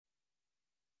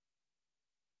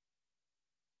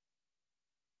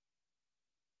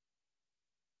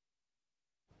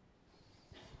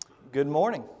Good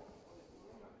morning.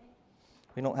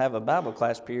 We don't have a Bible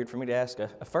class period for me to ask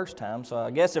a first time, so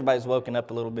I guess everybody's woken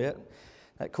up a little bit.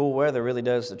 That cool weather really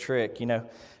does the trick. You know,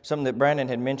 something that Brandon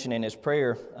had mentioned in his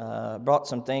prayer brought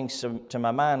some things to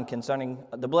my mind concerning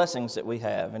the blessings that we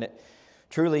have. And it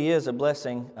truly is a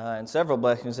blessing and several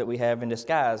blessings that we have in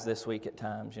disguise this week at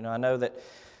times. You know, I know that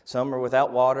some are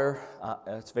without water.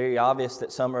 It's very obvious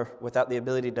that some are without the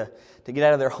ability to get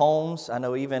out of their homes. I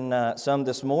know even some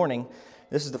this morning,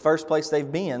 this is the first place they've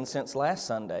been since last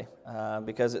Sunday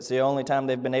because it's the only time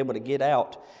they've been able to get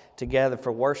out to gather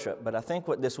for worship. But I think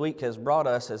what this week has brought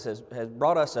us has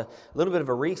brought us a little bit of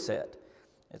a reset.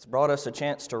 It's brought us a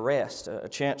chance to rest, a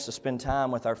chance to spend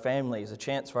time with our families, a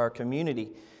chance for our community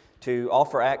to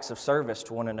offer acts of service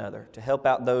to one another, to help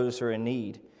out those who are in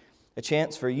need, a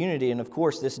chance for unity. And of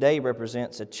course, this day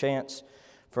represents a chance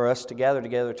for us to gather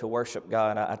together to worship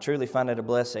God. I truly find it a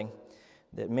blessing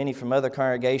that many from other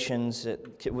congregations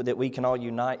that we can all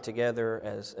unite together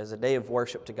as a day of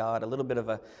worship to God, a little bit of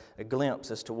a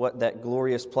glimpse as to what that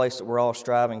glorious place that we're all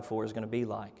striving for is going to be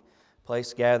like. A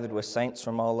place gathered with saints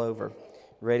from all over,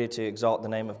 ready to exalt the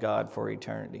name of God for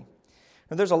eternity.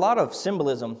 Now, there's a lot of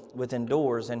symbolism within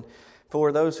doors, and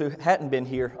for those who hadn't been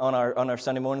here on our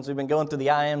Sunday mornings, we've been going through the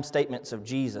I am statements of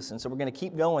Jesus, and so we're going to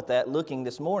keep going with that, looking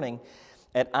this morning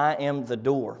at I am the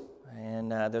door.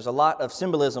 And there's a lot of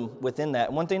symbolism within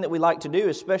that. One thing that we like to do,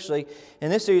 especially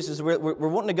in this series, is we're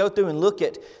wanting to go through and look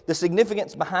at the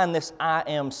significance behind this I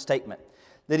am statement.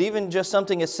 That even just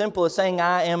something as simple as saying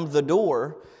I am the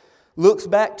door looks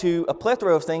back to a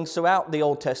plethora of things throughout the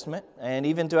Old Testament and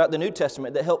even throughout the New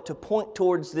Testament that help to point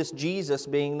towards this Jesus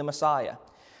being the Messiah.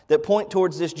 That point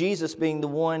towards this Jesus being the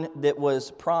one that was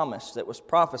promised, that was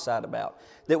prophesied about,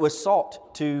 that was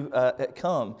sought to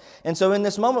come. And so in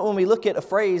this moment when we look at a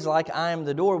phrase like I am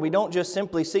the door, we don't just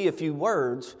simply see a few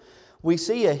words, we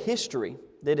see a history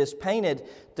that is painted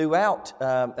throughout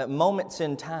moments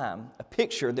in time, a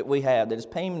picture that we have that is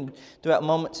painted throughout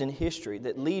moments in history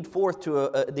that lead forth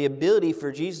to the ability for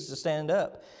Jesus to stand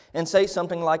up and say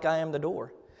something like I am the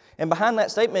door. And behind that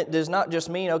statement does not just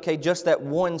mean, okay, just that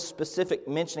one specific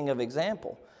mentioning of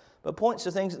example, but points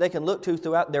to things that they can look to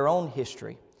throughout their own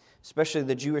history, especially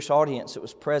the Jewish audience that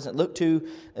was present. Look to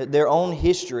their own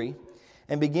history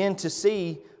and begin to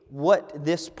see what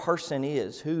this person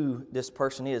is, who this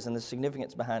person is, and the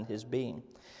significance behind his being.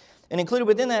 And included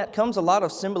within that comes a lot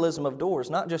of symbolism of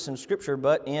doors, not just in Scripture,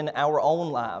 but in our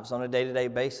own lives on a day-to-day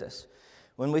basis.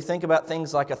 When we think about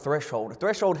things like a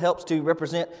threshold helps to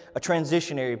represent a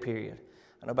transitionary period.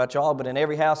 I don't know about y'all, but in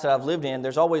every house that I've lived in,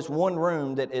 there's always one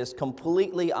room that is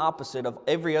completely opposite of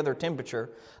every other temperature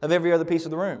of every other piece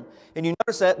of the room. And you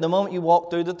notice that the moment you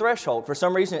walk through the threshold. For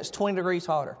some reason, it's 20 degrees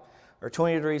hotter or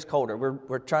 20 degrees colder.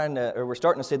 We're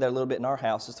starting to see that a little bit in our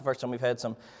house. It's the first time we've had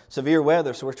some severe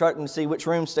weather, so we're starting to see which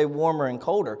rooms stay warmer and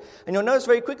colder. And you'll notice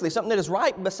very quickly something that is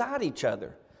right beside each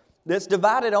other, that's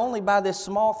divided only by this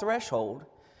small threshold,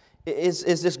 is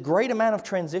this great amount of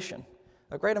transition.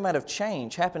 A great amount of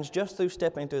change happens just through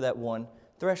stepping through that one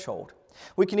threshold.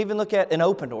 We can even look at an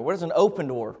open door. What does an open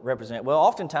door represent? Well,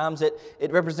 oftentimes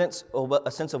it represents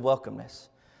a sense of welcomeness,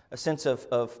 a sense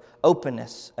of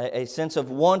openness, a sense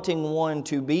of wanting one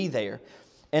to be there.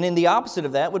 And in the opposite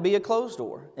of that would be a closed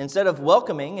door. Instead of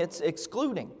welcoming, it's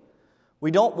excluding. We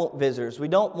don't want visitors. We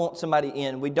don't want somebody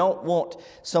in. We don't want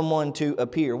someone to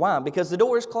appear. Why? Because the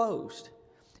door is closed.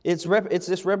 It's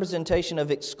this representation of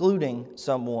excluding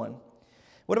someone.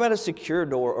 What about a secure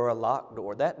door or a locked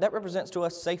door? That represents to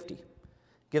us safety.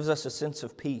 Gives us a sense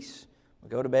of peace. We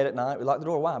go to bed at night, we lock the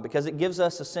door. Why? Because it gives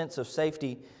us a sense of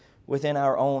safety within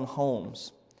our own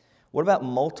homes. What about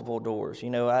multiple doors?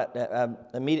 You know, I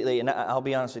immediately, and I'll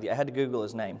be honest with you, I had to Google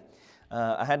his name.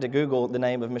 I had to Google the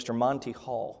name of Mr. Monty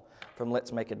Hall from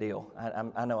Let's Make a Deal.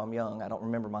 I know I'm young. I don't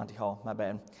remember Monty Hall. My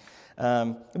bad.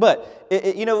 But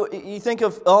you think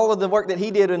of all of the work that he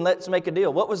did in Let's Make a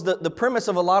Deal. What was the premise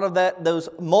of a lot of those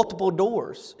multiple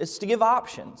doors? It's to give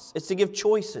options. It's to give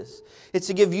choices. It's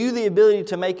to give you the ability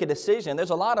to make a decision.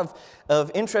 There's a lot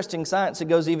of interesting science that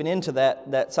goes even into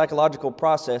that psychological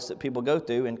process that people go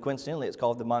through, and coincidentally it's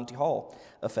called the Monty Hall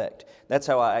effect. That's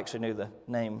how I actually knew the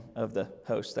name of the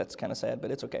host. That's kind of sad, but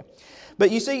it's okay.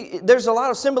 But you see, there's a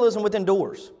lot of symbolism within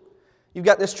doors. You've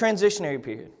got this transitionary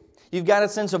period. You've got a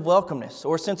sense of welcomeness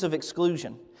or a sense of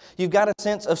exclusion. You've got a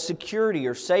sense of security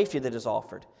or safety that is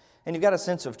offered. And you've got a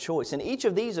sense of choice. And each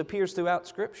of these appears throughout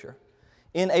Scripture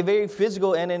in a very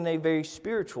physical and in a very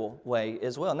spiritual way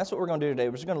as well. And that's what we're going to do today.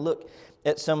 We're just going to look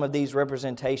at some of these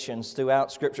representations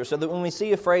throughout Scripture so that when we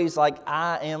see a phrase like,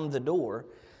 I am the door,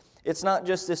 it's not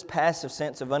just this passive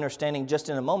sense of understanding just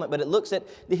in a moment, but it looks at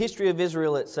the history of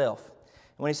Israel itself.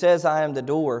 When he says, I am the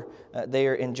door,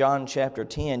 there in John chapter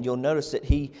 10, you'll notice that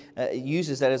he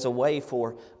uses that as a way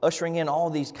for ushering in all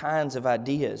these kinds of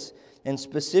ideas. And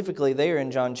specifically there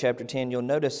in John chapter 10, you'll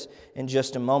notice in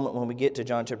just a moment when we get to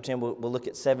John chapter 10, we'll look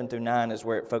at 7 through 9 is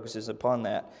where it focuses upon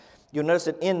that. You'll notice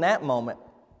that in that moment,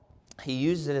 he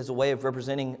uses it as a way of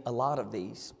representing a lot of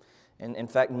these. And in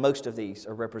fact, most of these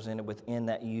are represented within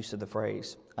that use of the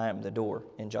phrase, I am the door,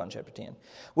 in John chapter 10.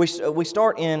 We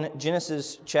start in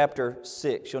Genesis chapter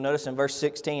 6. You'll notice in verse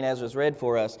 16, as was read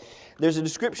for us, there's a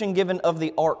description given of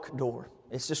the ark door.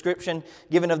 It's a description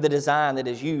given of the design that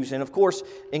is used. And of course,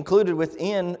 included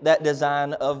within that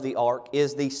design of the ark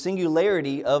is the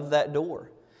singularity of that door.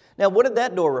 Now, what did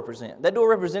that door represent? That door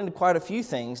represented quite a few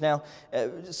things. Now,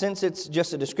 since it's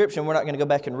just a description, we're not going to go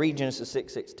back and read Genesis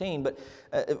 6:16, but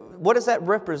what does that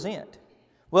represent?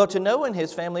 Well, to Noah and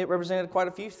his family, it represented quite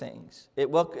a few things. It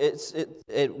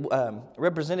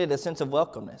represented a sense of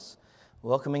welcomeness,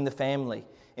 welcoming the family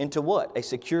into what? A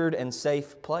secured and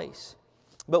safe place.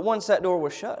 But once that door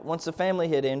was shut, once the family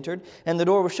had entered and the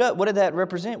door was shut, what did that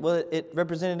represent? Well, it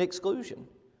represented exclusion.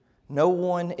 No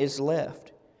one is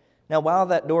left. Now, while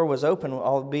that door was open,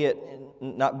 albeit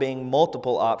not being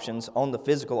multiple options on the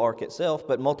physical ark itself,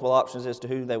 but multiple options as to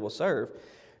who they will serve,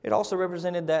 it also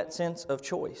represented that sense of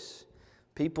choice.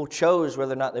 People chose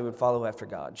whether or not they would follow after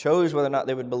God, chose whether or not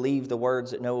they would believe the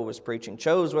words that Noah was preaching,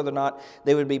 chose whether or not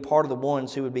they would be part of the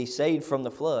ones who would be saved from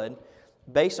the flood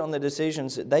based on the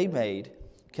decisions that they made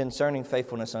concerning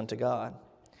faithfulness unto God.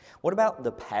 What about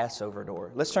the Passover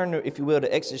door? Let's turn, if you will,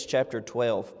 to Exodus chapter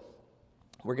 12.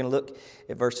 We're going to look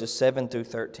at verses 7 through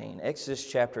 13. Exodus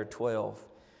chapter 12,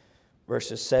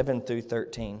 verses 7 through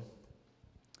 13.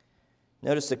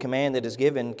 Notice the command that is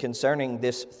given concerning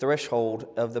this threshold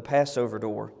of the Passover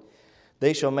door.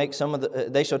 They shall take some of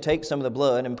the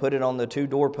blood and put it on the two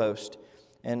doorposts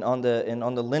and on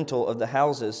the lintel of the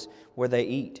houses where they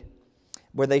eat.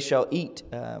 Where they shall eat,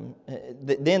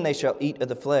 then they shall eat of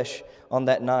the flesh on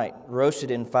that night,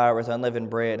 roasted in fire with unleavened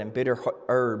bread, and bitter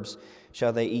herbs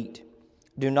shall they eat.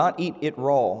 Do not eat it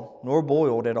raw, nor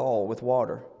boiled at all with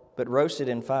water, but roasted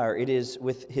in fire. It is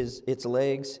with its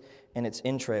legs and its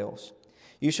entrails.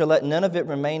 You shall let none of it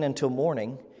remain until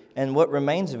morning, and what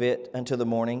remains of it until the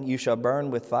morning you shall burn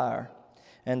with fire.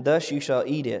 And thus you shall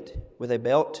eat it, with a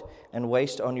belt and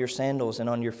waist on your sandals and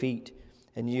on your feet,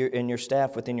 and your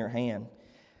staff within your hand.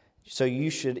 So you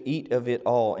should eat of it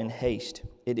all in haste.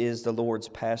 It is the Lord's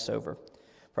Passover.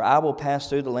 For I will pass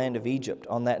through the land of Egypt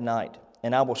on that night,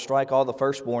 and I will strike all the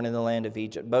firstborn in the land of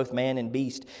Egypt, both man and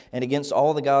beast, and against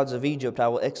all the gods of Egypt I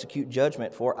will execute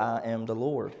judgment, for I am the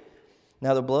Lord.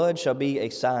 Now the blood shall be a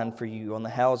sign for you on the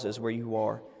houses where you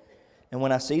are. And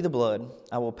when I see the blood,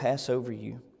 I will pass over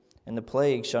you, and the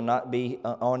plague shall not be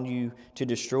on you to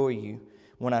destroy you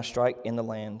when I strike in the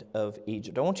land of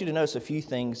Egypt. I want you to notice a few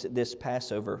things that this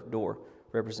Passover door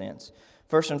represents.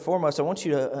 First and foremost, I want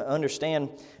you to understand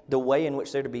the way in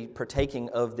which they're to be partaking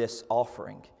of this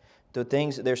offering. The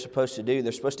things that they're supposed to do.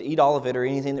 They're supposed to eat all of it, or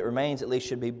anything that remains at least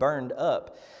should be burned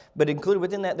up. But included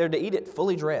within that, they're to eat it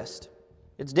fully dressed.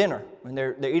 It's dinner, and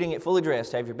they're eating it fully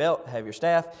dressed. Have your belt, have your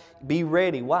staff. Be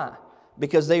ready. Why?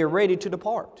 Because they are ready to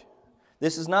depart.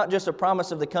 This is not just a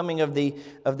promise of the coming of the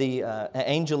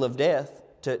angel of death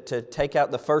to take out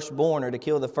the firstborn or to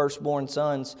kill the firstborn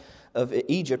sons of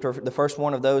Egypt, or the first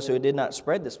one of those who did not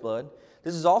spread this blood.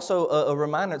 This is also a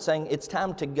reminder saying it's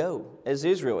time to go as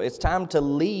Israel. It's time to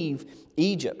leave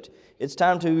Egypt. It's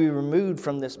time to be removed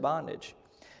from this bondage.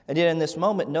 And yet in this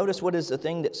moment, notice what is the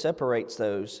thing that separates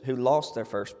those who lost their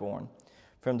firstborn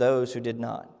from those who did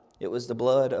not. It was the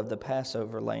blood of the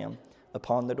Passover lamb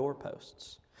upon the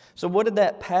doorposts. So what did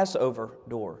that Passover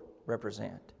door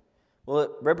represent? Well,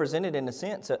 it represented, in a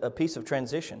sense, a piece of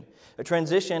transition. A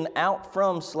transition out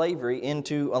from slavery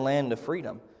into a land of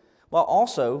freedom, while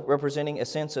also representing a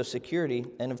sense of security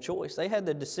and of choice. They had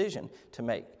the decision to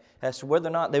make as to whether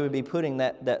or not they would be putting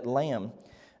that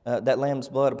lamb's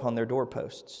blood upon their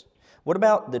doorposts. What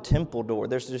about the temple door?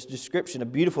 There's this description, a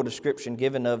beautiful description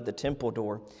given of the temple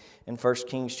door in 1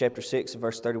 Kings chapter 6,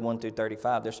 verse 31 through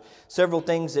 35. There's several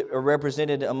things that are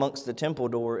represented amongst the temple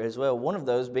door as well. One of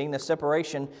those being the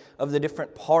separation of the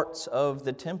different parts of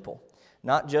the temple.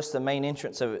 Not just the main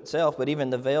entrance of itself, but even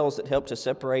the veils that help to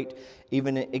separate,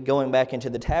 even it going back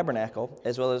into the tabernacle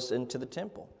as well as into the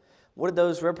temple. What did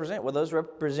those represent? Well, those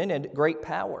represented great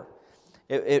power.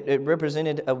 It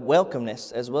represented a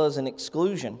welcomeness as well as an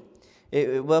exclusion.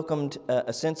 It welcomed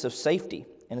a sense of safety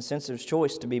and a sense of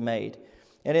choice to be made.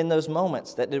 And in those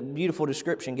moments, that beautiful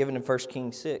description given in 1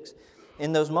 Kings 6,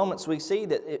 in those moments we see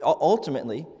that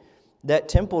ultimately that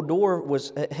temple door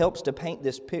helps to paint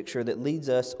this picture that leads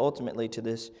us ultimately to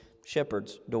this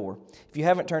shepherd's door. If you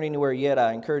haven't turned anywhere yet,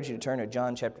 I encourage you to turn to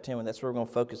John chapter 10. That's where we're going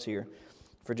to focus here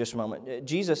for just a moment.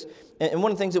 Jesus, and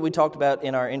one of the things that we talked about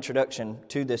in our introduction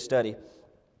to this study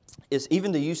is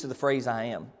even the use of the phrase "I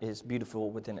am" is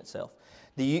beautiful within itself.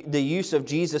 The use of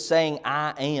Jesus saying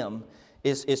 "I am"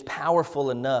 is powerful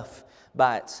enough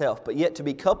by itself, but yet to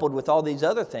be coupled with all these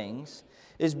other things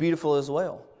is beautiful as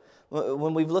well.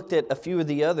 When we've looked at a few of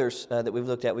the others that we've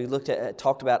looked at,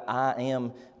 talked about "I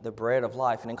am the bread of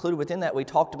life," and included within that, we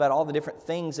talked about all the different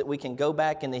things that we can go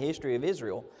back in the history of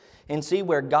Israel and see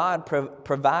where God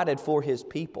provided for His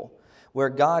people, where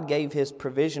God gave His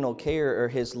provisional care or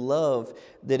His love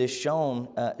that is shown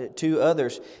to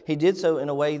others. He did so in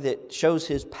a way that shows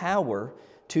His power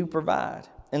to provide.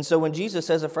 And so when Jesus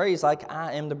says a phrase like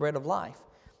 "I am the bread of life,"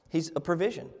 He's a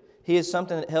provision. He is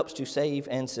something that helps to save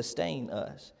and sustain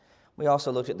us. We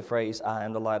also looked at the phrase "I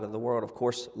am the light of the world." Of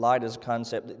course, light is a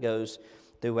concept that goes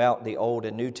throughout the Old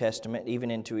and New Testament,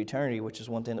 even into eternity, which is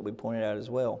one thing that we pointed out as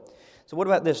well. So what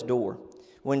about this door?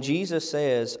 When Jesus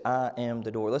says, "I am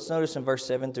the door," let's notice in verse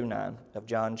 7 through 9 of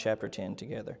John chapter 10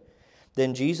 together.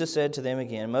 Then Jesus said to them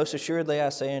again, "Most assuredly I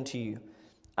say unto you,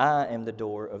 I am the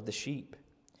door of the sheep.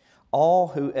 All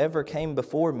who ever came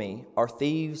before me are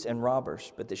thieves and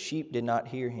robbers, but the sheep did not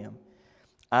hear him.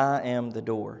 I am the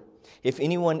door. If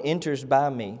anyone enters by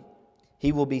me,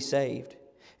 he will be saved,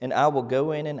 and I will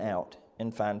go in and out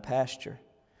and find pasture.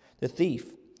 The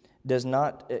thief does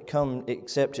not come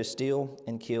except to steal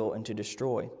and kill and to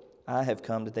destroy. I have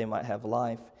come that they might have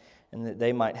life, and that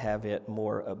they might have it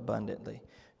more abundantly."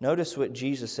 Notice what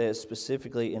Jesus says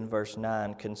specifically in verse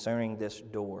 9 concerning this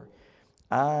door.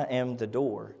 I am the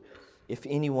door. If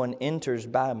anyone enters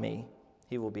by me,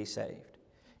 he will be saved.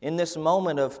 In this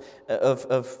moment of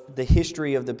the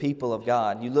history of the people of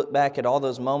God, you look back at all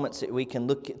those moments that we can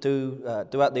look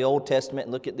throughout the Old Testament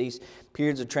and look at these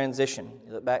periods of transition.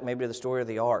 You look back maybe to the story of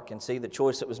the ark and see the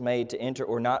choice that was made to enter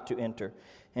or not to enter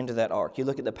into that ark. You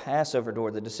look at the Passover door,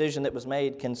 the decision that was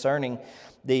made concerning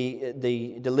the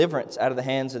deliverance out of the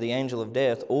hands of the angel of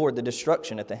death or the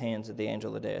destruction at the hands of the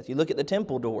angel of death. You look at the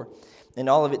temple door and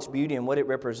all of its beauty and what it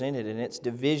represented and its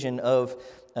division of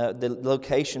the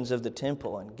locations of the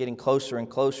temple and getting closer and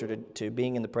closer to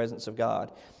being in the presence of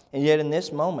God. And yet in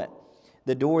this moment,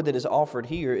 the door that is offered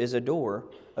here is a door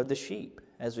of the sheep,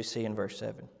 as we see in verse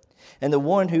 7. And the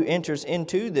one who enters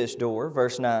into this door,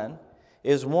 verse 9,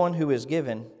 is one who is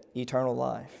given eternal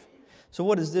life. So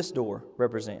what does this door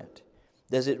represent?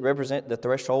 Does it represent the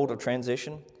threshold of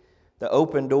transition, the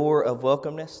open door of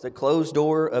welcomeness, the closed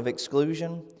door of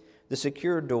exclusion, the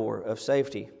secure door of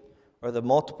safety, or the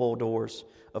multiple doors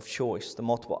of choice, the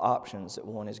multiple options that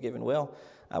one is given? Well,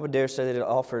 I would dare say that it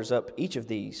offers up each of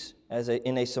these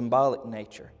in a symbolic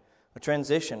nature, a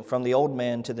transition from the old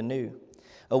man to the new,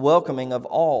 a welcoming of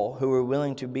all who are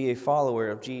willing to be a follower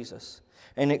of Jesus,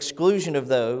 an exclusion of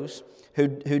those who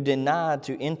denied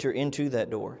to enter into that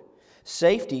door,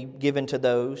 safety given to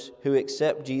those who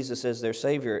accept Jesus as their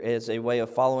Savior as a way of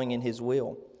following in His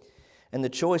will. And the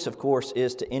choice, of course,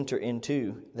 is to enter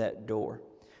into that door.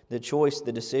 The choice,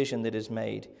 the decision that is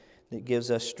made that gives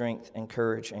us strength and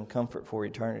courage and comfort for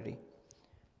eternity.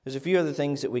 There's a few other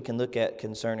things that we can look at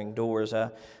concerning doors.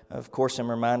 I, of course, am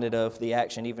reminded of the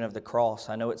action even of the cross.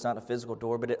 I know it's not a physical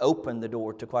door, but it opened the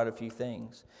door to quite a few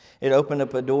things. It opened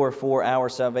up a door for our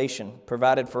salvation,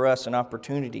 provided for us an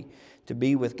opportunity to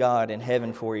be with God in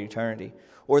heaven for eternity.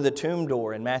 Or the tomb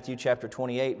door in Matthew chapter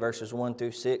 28, verses 1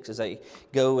 through 6, as they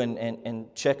go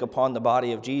and check upon the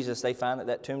body of Jesus, they find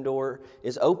that tomb door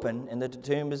is open and that the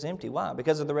tomb is empty. Why?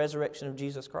 Because of the resurrection of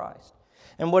Jesus Christ.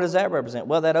 And what does that represent?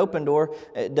 Well, that open door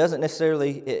doesn't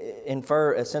necessarily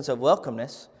infer a sense of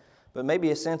welcomeness, but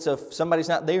maybe a sense of somebody's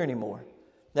not there anymore.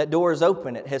 That door is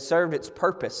open. It has served its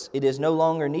purpose. It is no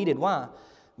longer needed. Why?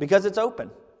 Because it's open.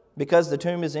 Because the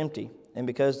tomb is empty. And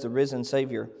because the risen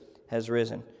Savior has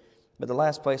risen. But the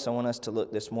last place I want us to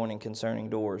look this morning concerning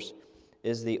doors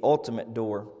is the ultimate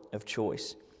door of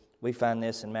choice. We find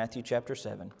this in Matthew chapter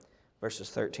 7,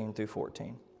 verses 13 through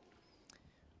 14,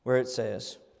 where it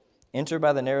says, "Enter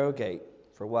by the narrow gate,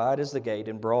 for wide is the gate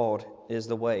and broad is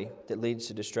the way that leads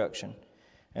to destruction,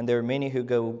 and there are many who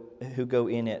go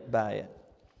in it by it.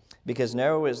 Because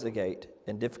narrow is the gate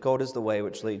and difficult is the way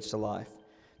which leads to life,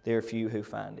 there are few who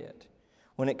find it."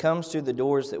 When it comes to the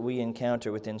doors that we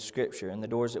encounter within Scripture and the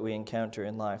doors that we encounter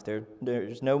in life,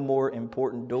 there's no more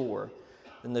important door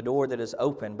than the door that is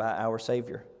opened by our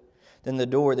Savior, than the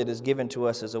door that is given to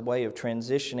us as a way of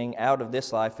transitioning out of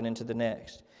this life and into the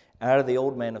next, out of the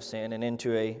old man of sin and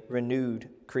into a renewed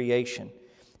creation,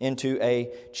 into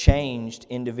a changed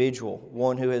individual,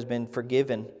 one who has been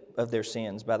forgiven of their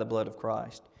sins by the blood of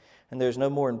Christ. And there's no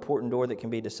more important door that can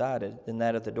be decided than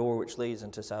that of the door which leads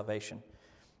into salvation.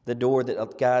 The door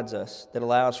that guides us, that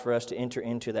allows for us to enter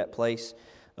into that place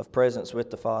of presence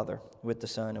with the Father, with the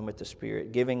Son, and with the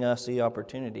Spirit, giving us the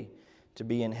opportunity to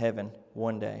be in heaven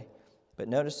one day. But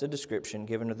notice the description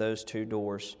given to those two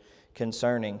doors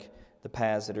concerning the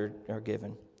paths that are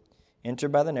given. Enter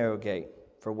by the narrow gate,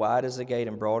 for wide is the gate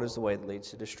and broad is the way that leads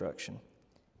to destruction.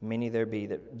 Many there be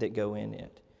that go in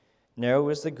it. Narrow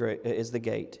is the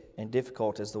gate, and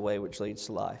difficult is the way which leads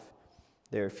to life.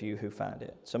 There are few who find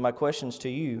it. So my questions to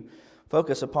you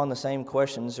focus upon the same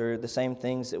questions or the same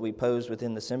things that we pose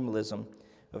within the symbolism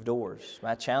of doors.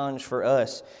 My challenge for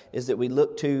us is that we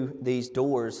look to these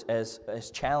doors as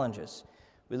challenges.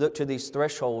 We look to these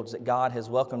thresholds that God has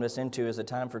welcomed us into as a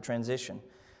time for transition,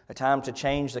 a time to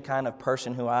change the kind of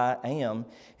person who I am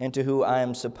into who I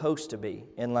am supposed to be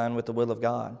in line with the will of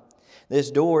God.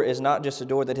 This door is not just a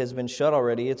door that has been shut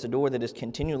already, it's a door that is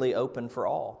continually open for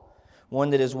all,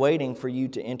 one that is waiting for you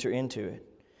to enter into it.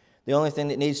 The only thing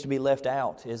that needs to be left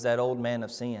out is that old man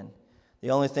of sin.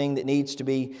 The only thing that needs to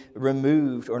be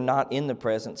removed or not in the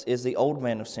presence is the old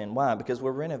man of sin. Why? Because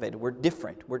we're renovated, we're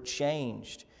different, we're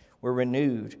changed, we're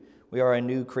renewed, we are a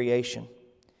new creation.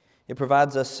 It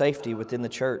provides us safety within the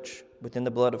church, within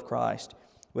the blood of Christ,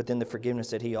 within the forgiveness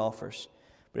that He offers.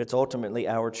 But it's ultimately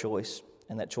our choice,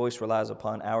 and that choice relies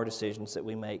upon our decisions that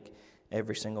we make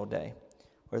every single day.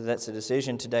 Whether that's a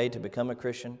decision today to become a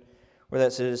Christian, whether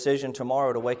that's a decision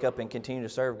tomorrow to wake up and continue to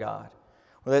serve God,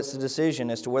 whether that's a decision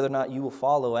as to whether or not you will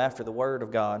follow after the Word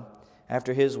of God,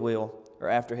 after His will, or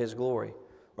after His glory,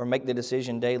 or make the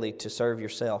decision daily to serve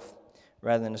yourself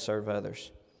rather than to serve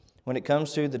others. When it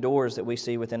comes to the doors that we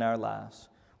see within our lives,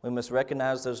 we must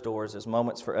recognize those doors as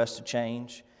moments for us to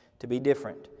change, to be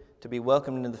different, to be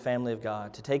welcomed into the family of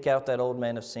God, to take out that old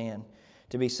man of sin,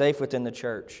 to be safe within the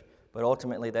church. But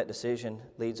ultimately that decision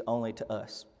leads only to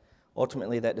us.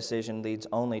 Ultimately that decision leads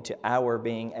only to our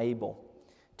being able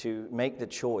to make the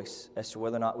choice as to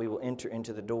whether or not we will enter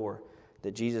into the door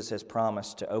that Jesus has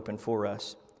promised to open for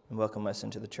us and welcome us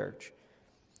into the church.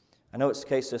 I know it's the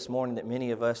case this morning that many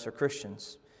of us are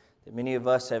Christians, that many of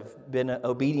us have been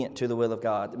obedient to the will of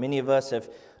God, that many of us have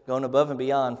gone above and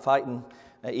beyond fighting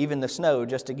even the snow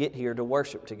just to get here to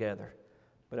worship together.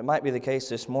 But it might be the case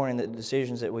this morning that the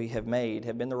decisions that we have made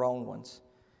have been the wrong ones.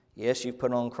 Yes, you've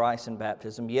put on Christ in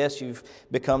baptism. Yes, you've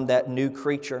become that new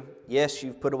creature. Yes,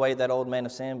 you've put away that old man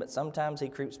of sin, but sometimes he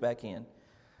creeps back in.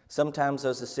 Sometimes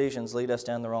those decisions lead us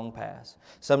down the wrong paths.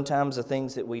 Sometimes the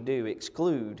things that we do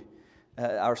exclude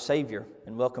our Savior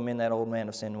and welcome in that old man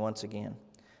of sin once again.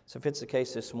 So if it's the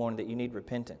case this morning that you need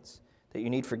repentance, that you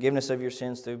need forgiveness of your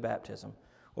sins through baptism,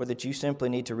 or that you simply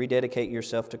need to rededicate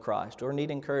yourself to Christ, or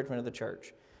need encouragement of the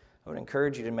church, I would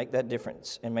encourage you to make that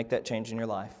difference and make that change in your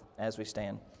life as we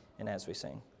stand and as we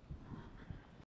sing.